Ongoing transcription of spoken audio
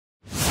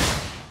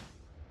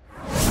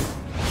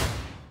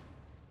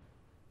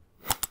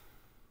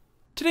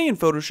Today in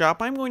Photoshop,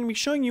 I'm going to be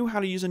showing you how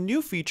to use a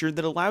new feature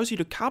that allows you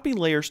to copy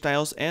layer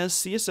styles as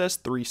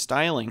CSS3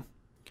 styling.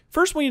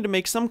 First, we need to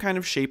make some kind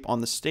of shape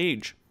on the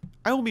stage.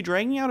 I will be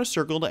dragging out a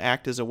circle to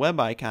act as a web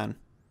icon.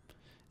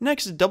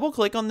 Next,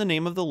 double-click on the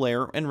name of the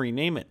layer and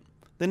rename it.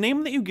 The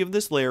name that you give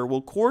this layer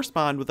will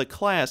correspond with a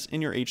class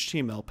in your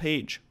HTML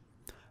page.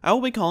 I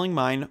will be calling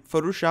mine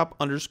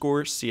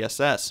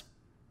Photoshop_CSS.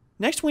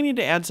 Next, we need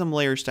to add some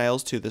layer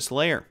styles to this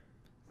layer.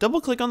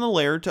 Double-click on the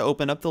layer to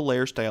open up the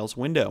Layer Styles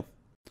window.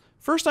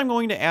 First, I'm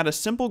going to add a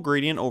simple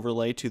gradient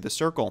overlay to the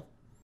circle.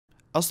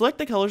 I'll select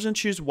the colors and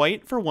choose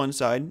white for one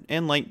side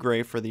and light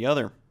gray for the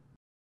other.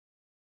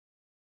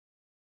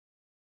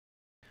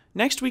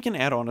 Next, we can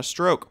add on a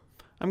stroke.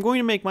 I'm going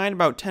to make mine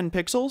about 10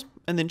 pixels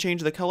and then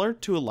change the color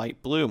to a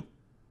light blue.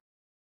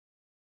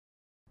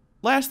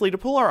 Lastly, to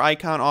pull our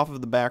icon off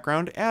of the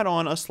background, add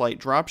on a slight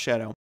drop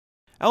shadow.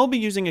 I will be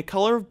using a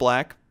color of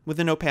black with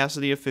an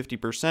opacity of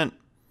 50%,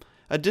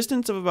 a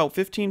distance of about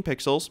 15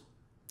 pixels,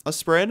 a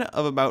spread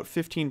of about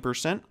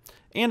 15%,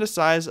 and a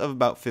size of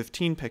about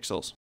 15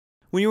 pixels.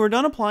 When you are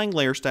done applying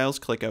layer styles,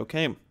 click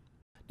OK.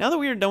 Now that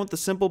we are done with the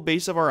simple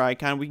base of our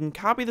icon, we can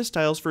copy the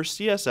styles for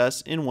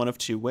CSS in one of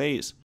two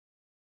ways.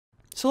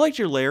 Select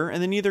your layer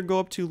and then either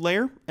go up to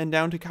Layer and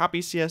down to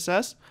Copy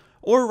CSS,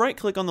 or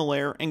right-click on the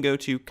layer and go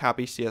to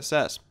Copy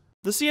CSS.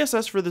 The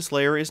CSS for this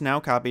layer is now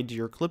copied to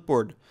your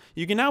clipboard.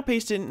 You can now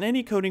paste it in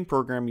any coding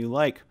program you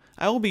like.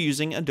 I will be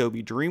using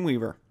Adobe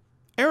Dreamweaver.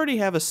 I already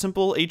have a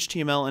simple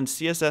HTML and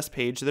CSS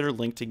page that are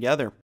linked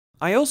together.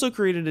 I also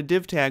created a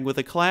div tag with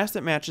a class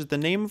that matches the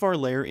name of our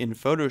layer in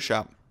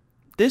Photoshop.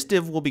 This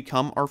div will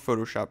become our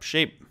Photoshop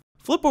shape.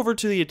 Flip over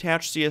to the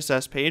attached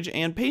CSS page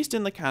and paste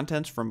in the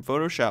contents from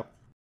Photoshop.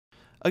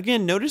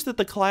 Again, notice that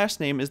the class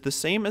name is the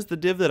same as the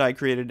div that I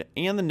created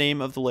and the name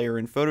of the layer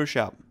in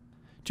Photoshop.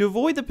 To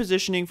avoid the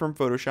positioning from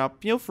Photoshop,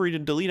 feel free to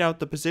delete out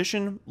the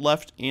position,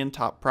 left, and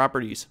top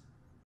properties.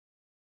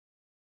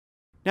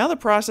 Now the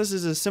process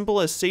is as simple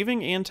as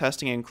saving and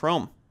testing in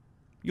Chrome.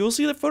 You will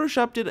see that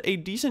Photoshop did a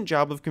decent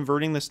job of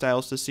converting the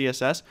styles to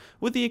CSS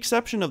with the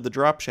exception of the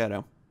drop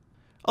shadow.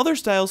 Other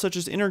styles such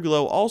as Inner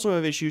Glow also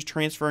have issues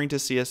transferring to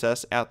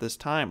CSS at this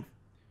time.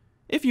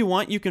 If you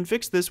want, you can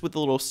fix this with a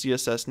little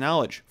CSS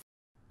knowledge.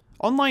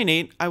 On line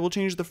 8, I will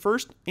change the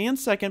first and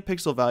second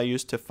pixel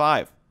values to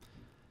 5,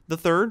 the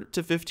third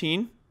to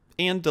 15,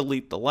 and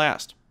delete the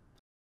last.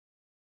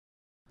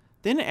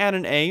 Then add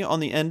an A on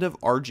the end of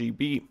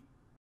RGB.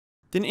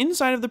 Then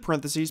inside of the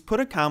parentheses, put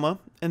a comma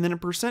and then a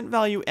 %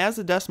 value as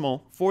a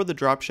decimal for the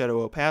drop shadow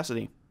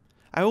opacity.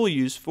 I will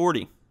use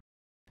 40.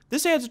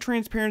 This adds a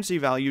transparency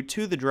value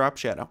to the drop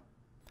shadow.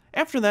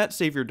 After that,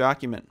 save your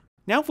document.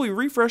 Now if we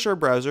refresh our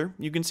browser,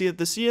 you can see that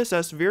the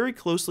CSS very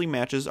closely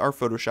matches our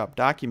Photoshop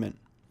document.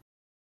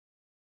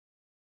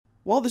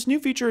 While this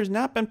new feature has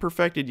not been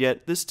perfected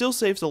yet, this still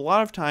saves a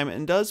lot of time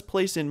and does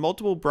place in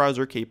multiple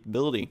browser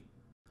capability.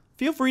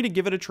 Feel free to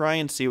give it a try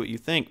and see what you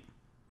think.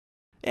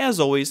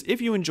 As always,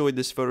 if you enjoyed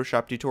this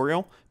Photoshop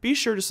tutorial, be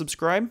sure to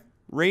subscribe,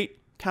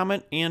 rate,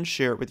 comment, and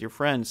share it with your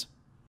friends.